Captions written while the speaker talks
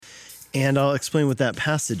And I'll explain what that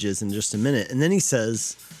passage is in just a minute. And then he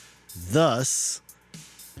says, thus,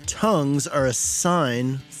 tongues are a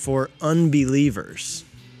sign for unbelievers,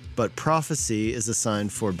 but prophecy is a sign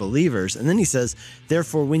for believers. And then he says,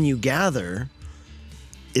 therefore, when you gather,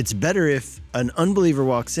 it's better if an unbeliever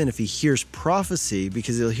walks in, if he hears prophecy,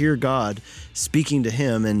 because he'll hear God speaking to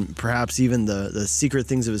him, and perhaps even the secret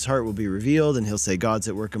things of his heart will be revealed, and he'll say, God's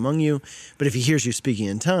at work among you. But if he hears you speaking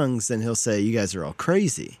in tongues, then he'll say, you guys are all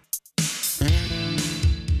crazy.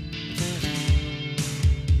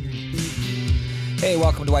 Hey,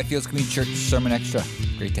 welcome to Whitefields Community Church Sermon Extra.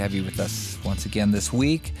 Great to have you with us once again this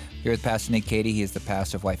week. Here with Pastor Nick Cady. He is the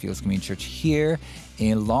pastor of Whitefields Community Church here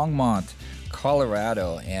in Longmont,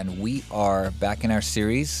 Colorado, and we are back in our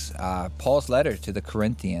series, Paul's letter to the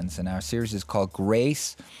Corinthians, and our series is called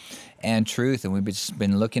Grace and Truth, and we've just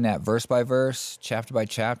been looking at verse by verse, chapter by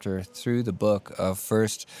chapter through the book of 1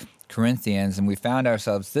 Corinthians, and we found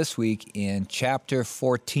ourselves this week in chapter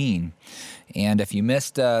 14. And if you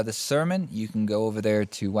missed the sermon, you can go over there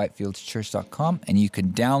to whitefieldschurch.com and you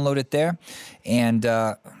can download it there. And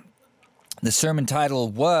the sermon title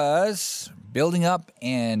was Building Up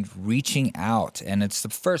and Reaching Out, and it's the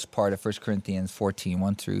first part of 1 Corinthians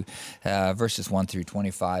 14, verses 1 through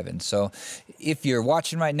 25. And so if you're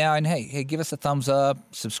watching right now, and hey, give us a thumbs up,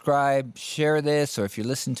 subscribe, share this, or if you're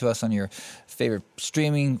listening to us on your favorite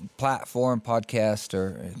streaming platform, podcast,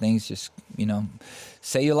 or things, just,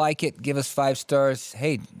 say you like it, give us 5 stars.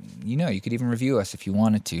 Hey, you could even review us if you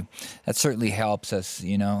wanted to. That certainly helps us,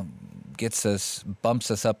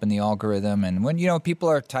 bumps us up in the algorithm. And when, people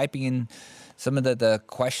are typing in some of the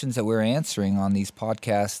questions that we're answering on these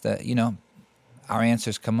podcasts, that, our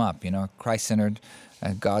answers come up, Christ-centered,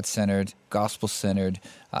 God-centered, gospel-centered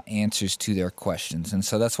answers to their questions. And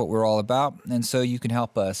so that's what we're all about. And so you can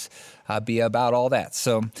help us be about all that.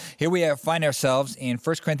 So here we find ourselves in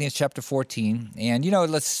 1 Corinthians chapter 14. And,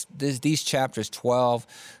 these chapters 12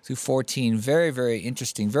 through 14, very, very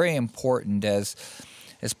interesting, very important as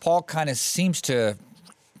Paul kind of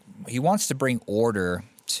he wants to bring order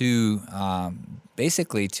to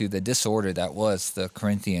basically to the disorder that was the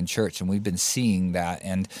Corinthian church, and we've been seeing that.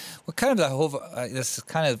 And what kind of this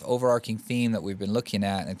kind of overarching theme that we've been looking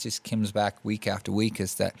at, and it just comes back week after week,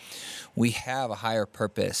 is that we have a higher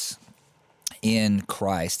purpose in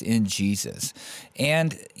Christ, in Jesus.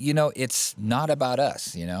 And, it's not about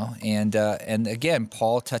us, and again,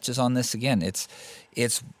 Paul touches on this again.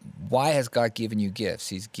 It's why has God given you gifts?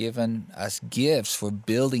 He's given us gifts for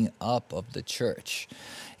building up of the church.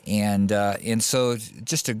 And so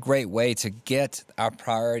just a great way to get our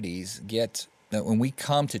priorities, that when we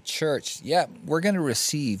come to church, we're going to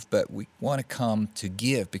receive, but we want to come to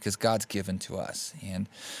give because God's given to us. And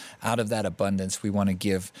out of that abundance, we want to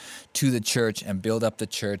give to the church and build up the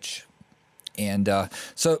church. And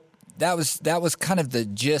so that was kind of the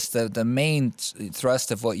gist, the main thrust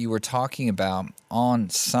of what you were talking about on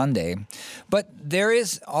Sunday. But there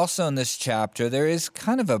is also in this chapter, there is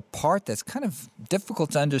kind of a part that's kind of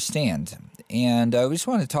difficult to understand. And we just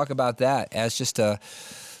want to talk about that as just our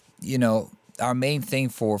main thing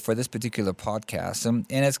for this particular podcast. And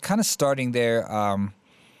it's kind of starting there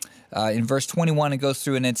in verse 21. It goes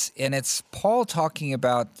through, and it's Paul talking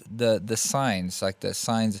about the signs, like the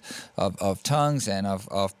signs of tongues and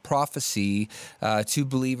of prophecy to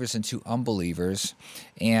believers and to unbelievers.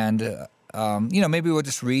 And maybe we'll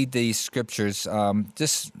just read these scriptures,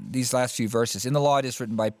 just these last few verses. In the law it is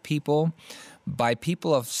written, by people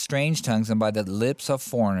of strange tongues and by the lips of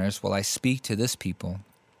foreigners will I speak to this people.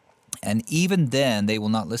 And even then they will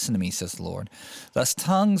not listen to me, says the Lord. Thus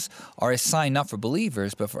tongues are a sign not for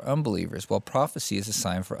believers, but for unbelievers, while prophecy is a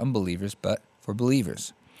sign for unbelievers, but for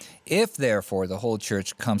believers. If, therefore, the whole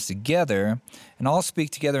church comes together and all speak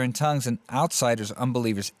together in tongues, and outsiders,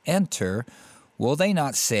 unbelievers, enter, will they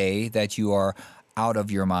not say that you are out of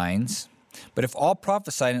your minds? But if all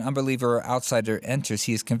prophesy and an unbeliever or outsider enters,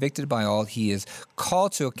 he is convicted by all, he is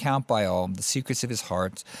called to account by all, the secrets of his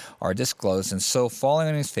heart are disclosed, and so falling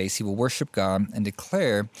on his face, he will worship God and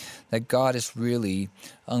declare that God is really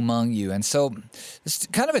among you. And so it's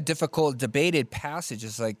kind of a difficult, debated passage.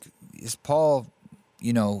 It's like, is Paul,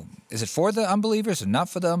 is it for the unbelievers or not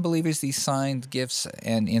for the unbelievers, these signed gifts?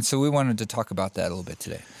 And so we wanted to talk about that a little bit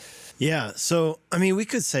today. Yeah, so, we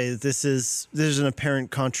could say that there's an apparent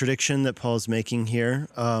contradiction that Paul's making here,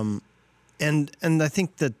 and I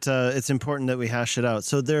think that it's important that we hash it out.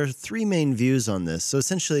 So there are 3 main views on this. So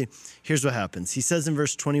essentially, here's what happens. He says in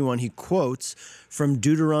verse 21, he quotes from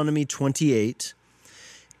Deuteronomy 28,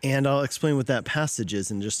 and I'll explain what that passage is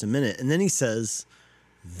in just a minute. And then he says,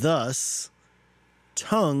 thus,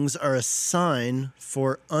 tongues are a sign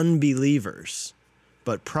for unbelievers,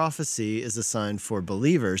 but prophecy is a sign for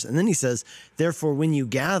believers. And then he says, therefore, when you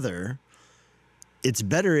gather, it's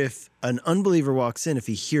better if an unbeliever walks in, if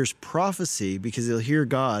he hears prophecy, because he'll hear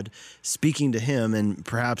God speaking to him, and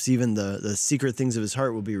perhaps even the secret things of his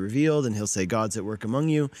heart will be revealed, and he'll say, God's at work among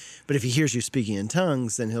you. But if he hears you speaking in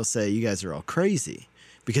tongues, then he'll say, you guys are all crazy,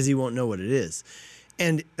 because he won't know what it is.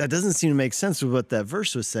 And that doesn't seem to make sense with what that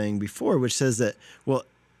verse was saying before, which says that, well,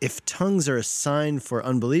 if tongues are a sign for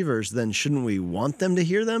unbelievers, then shouldn't we want them to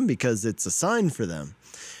hear them because it's a sign for them?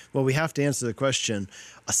 Well, we have to answer the question,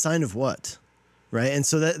 a sign of what? Right? And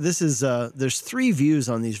so that this is, there's three views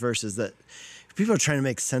on these verses that people are trying to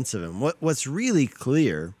make sense of them. What's really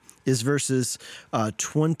clear is verses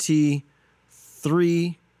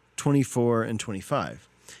 23, 24, and 25.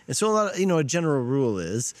 And so a general rule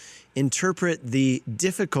is interpret the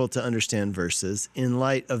difficult to understand verses in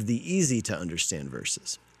light of the easy to understand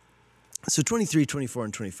verses. So 23, 24,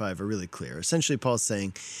 and 25 are really clear. Essentially, Paul's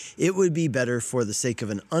saying it would be better for the sake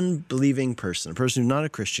of an unbelieving person, a person who's not a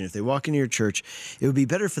Christian, if they walk into your church, it would be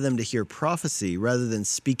better for them to hear prophecy rather than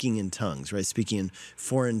speaking in tongues, right? Speaking in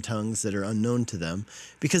foreign tongues that are unknown to them,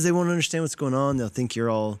 because they won't understand what's going on. They'll think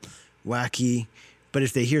you're all wacky. But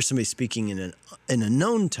if they hear somebody speaking in a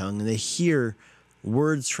known tongue and they hear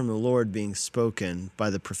words from the Lord being spoken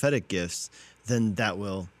by the prophetic gifts, then that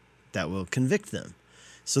will convict them.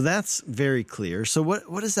 So that's very clear. So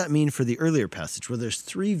what does that mean for the earlier passage? Well, there's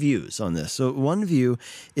three views on this. So one view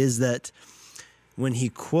is that when he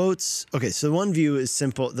quotes, so one view is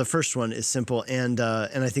simple. The first one is simple, and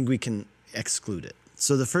I think we can exclude it.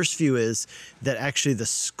 So the first view is that actually the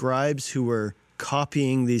scribes who were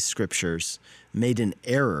copying these scriptures made an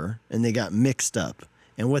error and they got mixed up.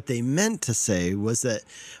 And what they meant to say was that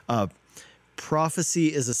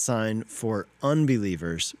prophecy is a sign for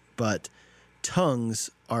unbelievers, but tongues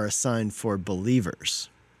are a sign for believers.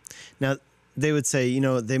 Now, they would say,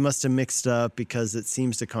 they must have mixed up because it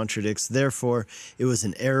seems to contradict. Therefore, it was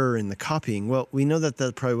an error in the copying. Well, we know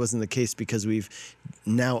that probably wasn't the case because we've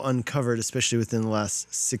now uncovered, especially within the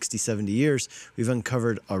last 60, 70 years, we've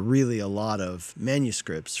uncovered a lot of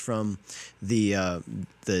manuscripts from the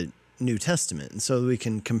New Testament. And so we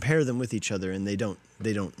can compare them with each other and they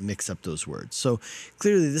don't mix up those words. So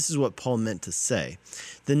clearly this is what Paul meant to say.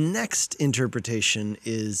 The next interpretation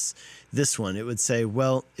is this one. It would say,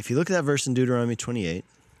 well, if you look at that verse in Deuteronomy 28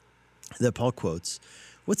 that Paul quotes,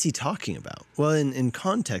 what's he talking about? Well, in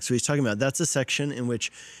context, what he's talking about, that's a section in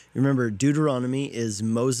which, remember, Deuteronomy is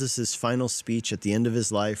Moses' final speech at the end of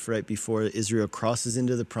his life, right before Israel crosses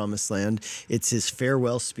into the promised land. It's his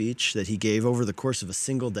farewell speech that he gave over the course of a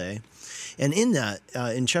single day. And in that,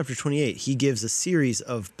 in chapter 28, he gives a series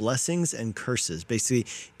of blessings and curses. Basically,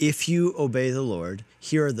 if you obey the Lord,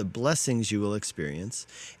 here are the blessings you will experience.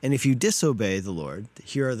 And if you disobey the Lord,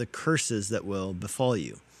 here are the curses that will befall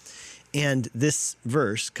you. And this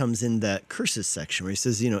verse comes in that curses section where he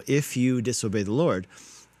says, if you disobey the Lord,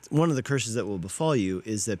 one of the curses that will befall you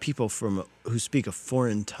is that people who speak a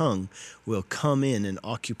foreign tongue will come in and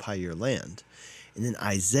occupy your land. And then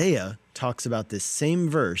Isaiah talks about this same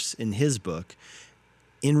verse in his book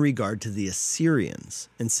in regard to the Assyrians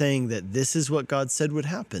and saying that this is what God said would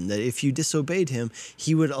happen, that if you disobeyed him,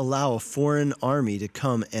 he would allow a foreign army to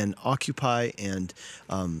come and occupy and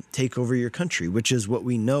take over your country, which is what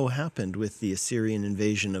we know happened with the Assyrian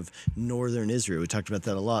invasion of northern Israel. We talked about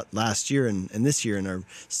that a lot last year and this year in our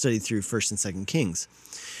study through 1st and 2nd Kings.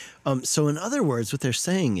 So in other words, what they're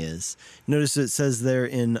saying is, notice it says there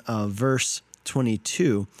in verse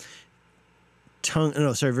 22,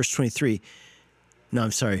 verse 23. No,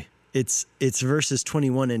 I'm sorry. It's verses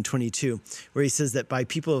 21 and 22, where he says that by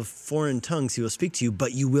people of foreign tongues he will speak to you,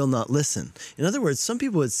 but you will not listen. In other words, some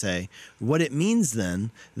people would say what it means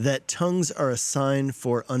then that tongues are a sign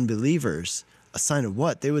for unbelievers. A sign of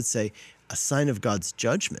what? They would say a sign of God's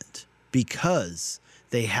judgment because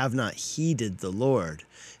they have not heeded the Lord.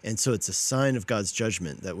 And so it's a sign of God's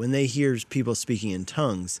judgment that when they hear people speaking in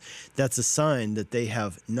tongues, that's a sign that they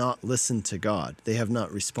have not listened to God. They have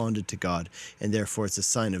not responded to God, and therefore it's a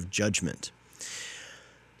sign of judgment.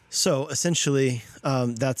 So essentially,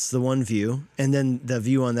 that's the one view. And then the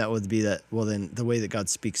view on that would be that, well, then the way that God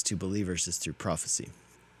speaks to believers is through prophecy.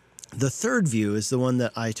 The third view is the one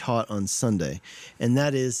that I taught on Sunday, and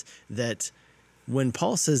that is that when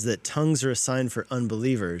Paul says that tongues are a sign for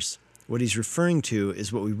unbelievers, what he's referring to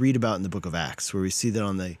is what we read about in the book of Acts, where we see that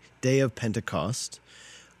on the day of Pentecost,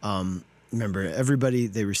 remember, everybody,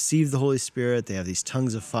 they receive the Holy Spirit. They have these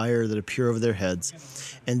tongues of fire that appear over their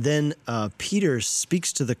heads. And then Peter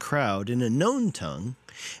speaks to the crowd in a known tongue.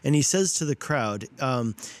 And he says to the crowd,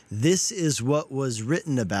 this is what was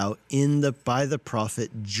written about by the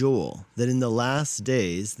prophet Joel, that in the last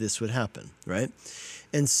days this would happen, right?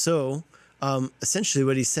 And so essentially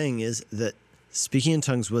what he's saying is that speaking in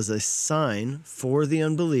tongues was a sign for the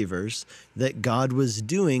unbelievers that God was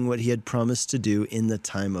doing what he had promised to do in the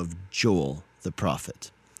time of Joel, the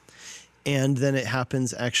prophet. And then it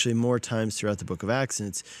happens actually more times throughout the book of Acts, and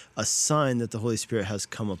it's a sign that the Holy Spirit has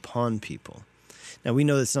come upon people. Now, we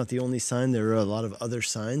know that's not the only sign. There are a lot of other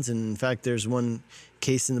signs. And in fact, there's one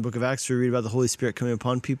case in the book of Acts where we read about the Holy Spirit coming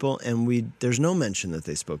upon people, and there's no mention that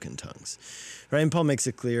they spoke in tongues. Right? And Paul makes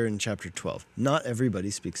it clear in chapter 12. Not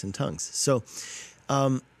everybody speaks in tongues. So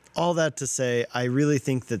all that to say, I really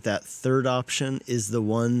think that third option is the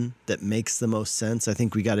one that makes the most sense. I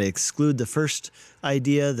think we got to exclude the first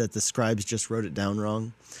idea that the scribes just wrote it down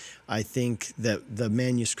wrong. I think that the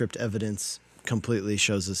manuscript evidence completely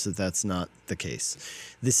shows us that that's not the case.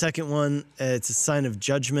 The second one, it's a sign of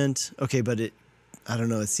judgment. Okay, but I don't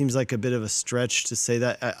know, it seems like a bit of a stretch to say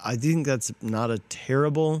that. I think that's not a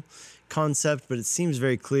terrible concept, but it seems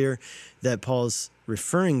very clear that Paul's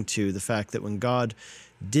referring to the fact that when God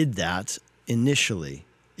did that initially,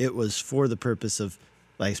 it was for the purpose of,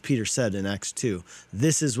 like Peter said in Acts 2,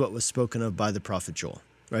 this is what was spoken of by the prophet Joel,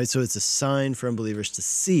 right? So it's a sign for unbelievers to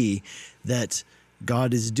see that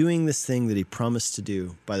God is doing this thing that he promised to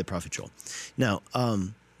do by the prophet Joel. Now,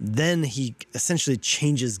 then he essentially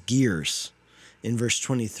changes gears in verse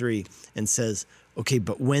 23 and says, okay,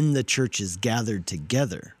 but when the church is gathered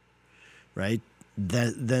together, right,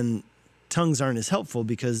 then tongues aren't as helpful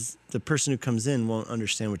because the person who comes in won't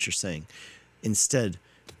understand what you're saying. Instead,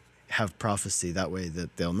 have prophecy. That way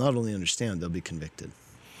that they'll not only understand, they'll be convicted.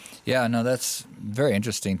 Yeah, no, that's very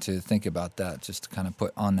interesting to think about that, just to kind of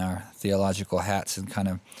put on our theological hats and kind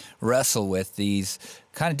of wrestle with these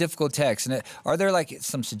kind of difficult texts. And are there like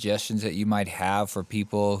some suggestions that you might have for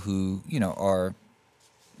people who, are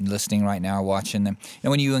listening right now, watching them?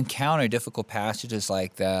 And when you encounter difficult passages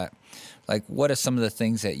like that, like what are some of the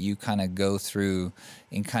things that you kind of go through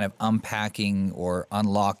in kind of unpacking or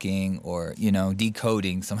unlocking or,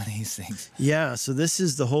 decoding some of these things? Yeah, so this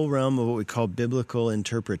is the whole realm of what we call biblical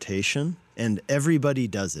interpretation, and everybody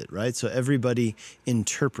does it, right? So everybody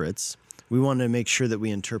interprets. We want to make sure that we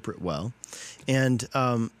interpret well. And,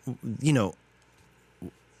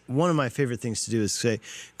 one of my favorite things to do is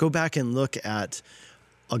go back and look at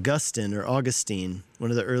Augustine, one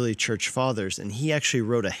of the early church fathers, and he actually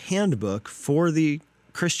wrote a handbook for the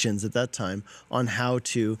Christians at that time on how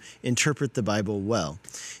to interpret the Bible well.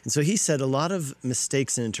 And so he said a lot of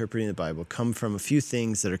mistakes in interpreting the Bible come from a few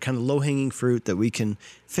things that are kind of low-hanging fruit that we can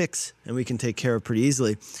fix and we can take care of pretty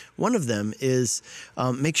easily. One of them is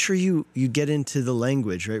make sure you get into the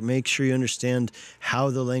language, right? Make sure you understand how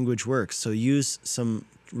the language works. So use some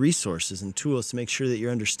resources and tools to make sure that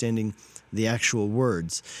you're understanding the actual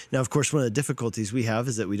words. Now, of course, one of the difficulties we have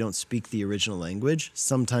is that we don't speak the original language.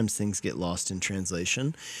 Sometimes things get lost in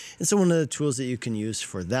translation. And so one of the tools that you can use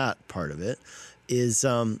for that part of it is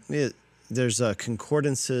there's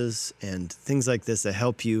concordances and things like this that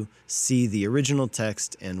help you see the original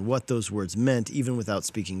text and what those words meant, even without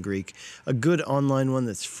speaking Greek. A good online one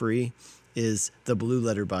that's free is the Blue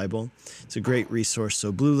Letter Bible. It's a great resource.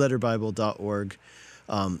 So blueletterbible.org.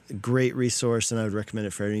 Great resource, and I would recommend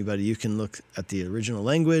it for anybody. You can look at the original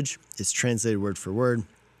language. It's translated word for word.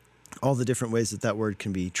 All the different ways that word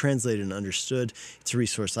can be translated and understood. It's a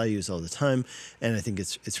resource I use all the time, and I think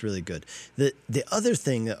it's really good. The other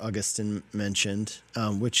thing that Augustine mentioned,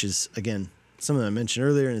 which is, again, something I mentioned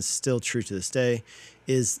earlier and is still true to this day,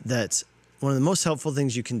 is that one of the most helpful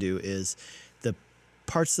things you can do is the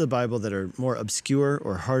parts of the Bible that are more obscure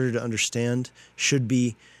or harder to understand should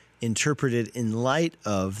be interpreted in light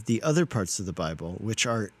of the other parts of the Bible, which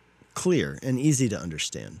are clear and easy to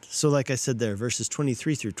understand. So like I said there, verses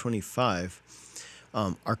 23 through 25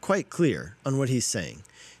 are quite clear on what he's saying.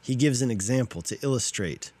 He gives an example to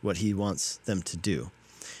illustrate what he wants them to do.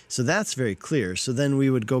 So that's very clear. So then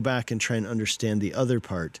we would go back and try and understand the other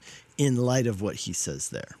part in light of what he says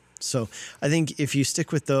there. So I think if you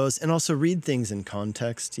stick with those and also read things in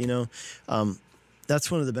context,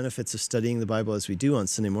 that's one of the benefits of studying the Bible as we do on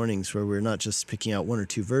Sunday mornings, where we're not just picking out one or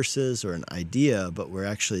two verses or an idea, but we're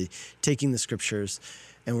actually taking the scriptures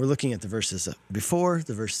and we're looking at the verses before,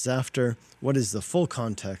 the verses after, what is the full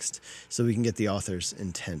context, so we can get the author's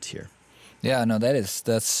intent here. Yeah, no,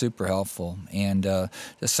 that's super helpful, and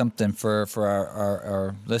just something for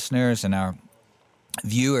our listeners and our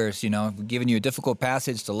viewers, giving you a difficult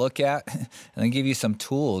passage to look at and then give you some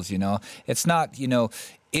tools. It's not,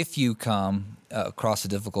 if you come across a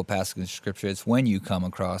difficult passage in Scripture, it's when you come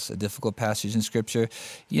across a difficult passage in Scripture.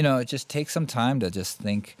 It just takes some time to just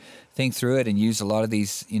think through it and use a lot of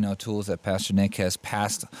these, tools that Pastor Nick has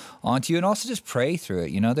passed on to you, and also just pray through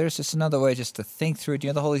it. There's just another way just to think through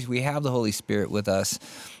it. We have the Holy Spirit with us,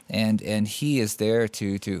 and He is there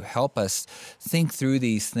to help us think through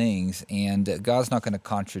these things, and God's not going to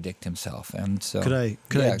contradict Himself. And so,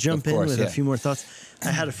 could I jump in with a few more thoughts? I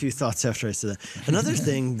had a few thoughts after I said that. Another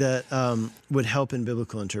thing that would help in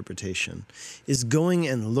biblical interpretation is going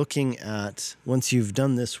and looking at, once you've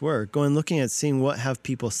done this work, looking at seeing what have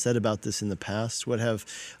people said about this in the past, what have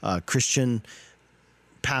Christian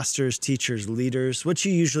pastors, teachers, leaders. What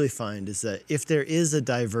you usually find is that if there is a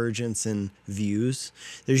divergence in views,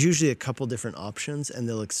 there's usually a couple different options, and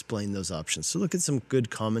they'll explain those options. So look at some good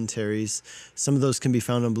commentaries. Some of those can be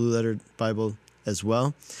found on Blue Letter Bible as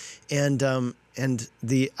well. And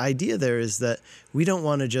the idea there is that we don't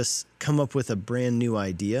want to just come up with a brand new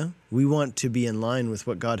idea. We want to be in line with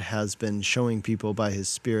what God has been showing people by His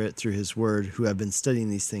Spirit through His Word, who have been studying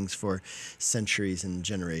these things for centuries and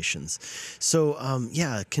generations. So,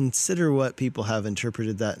 consider what people have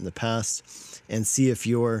interpreted that in the past, and see if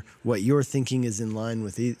what you're thinking is in line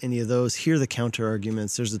with any of those. Hear the counter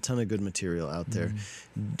arguments. There's a ton of good material out there.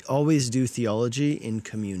 Mm-hmm. Always do theology in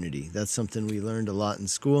community. That's something we learned a lot in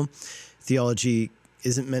school. Theology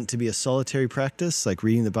isn't meant to be a solitary practice, like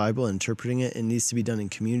reading the Bible and interpreting it. It needs to be done in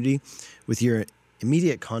community with your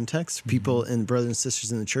immediate context, people and brothers and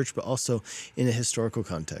sisters in the church, but also in a historical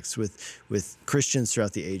context with Christians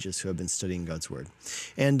throughout the ages who have been studying God's Word.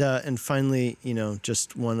 And finally,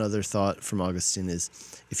 just one other thought from Augustine is,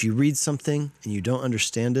 if you read something and you don't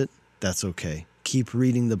understand it, that's okay. Keep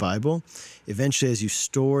reading the Bible. Eventually, as you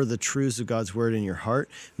store the truths of God's Word in your heart,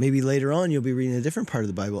 maybe later on you'll be reading a different part of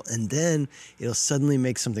the Bible, and then it'll suddenly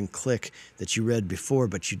make something click that you read before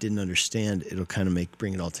but you didn't understand. It'll kind of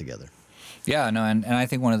bring it all together. Yeah, no, and I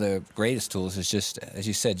think one of the greatest tools is just, as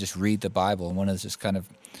you said, just read the Bible. And one is just kind of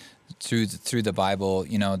through the Bible,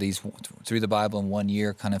 through the Bible in 1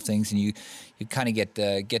 year kind of things, and you kind of get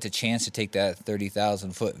the chance to take that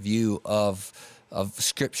 30,000-foot view of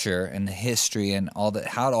Scripture and the history and all that,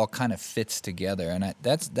 how it all kind of fits together. And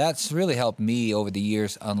that's really helped me over the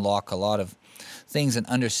years unlock a lot of things and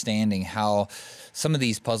understanding how some of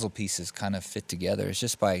these puzzle pieces kind of fit together. It's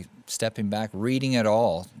just by stepping back, reading it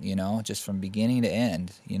all, just from beginning to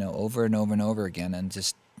end, over and over and over again, and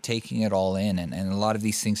just taking it all in. And a lot of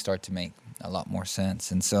these things start to make a lot more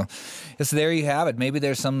sense. And so there you have it. Maybe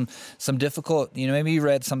there's some difficult, maybe you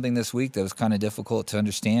read something this week that was kind of difficult to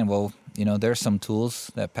understand. Well, there's some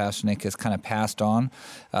tools that Pastor Nick has kind of passed on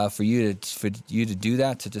for you to do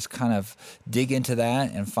that, to just kind of dig into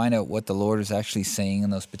that and find out what the Lord is actually saying in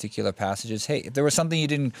those particular passages. Hey, if there was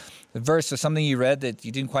something a verse or something you read that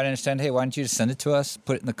you didn't quite understand, hey, why don't you just send it to us,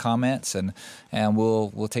 put it in the comments, and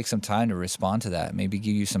we'll take some time to respond to that. Maybe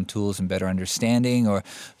give you some tools and better understanding, or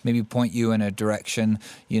maybe point you in a direction,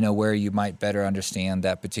 where you might better understand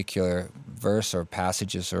that particular verse or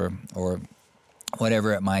passages or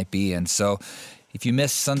whatever it might be. And so if you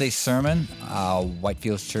missed Sunday's sermon,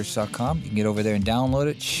 whitefieldschurch.com, you can get over there and download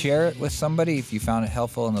it, share it with somebody if you found it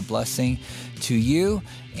helpful and a blessing to you.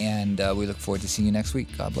 And we look forward to seeing you next week.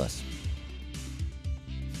 God bless.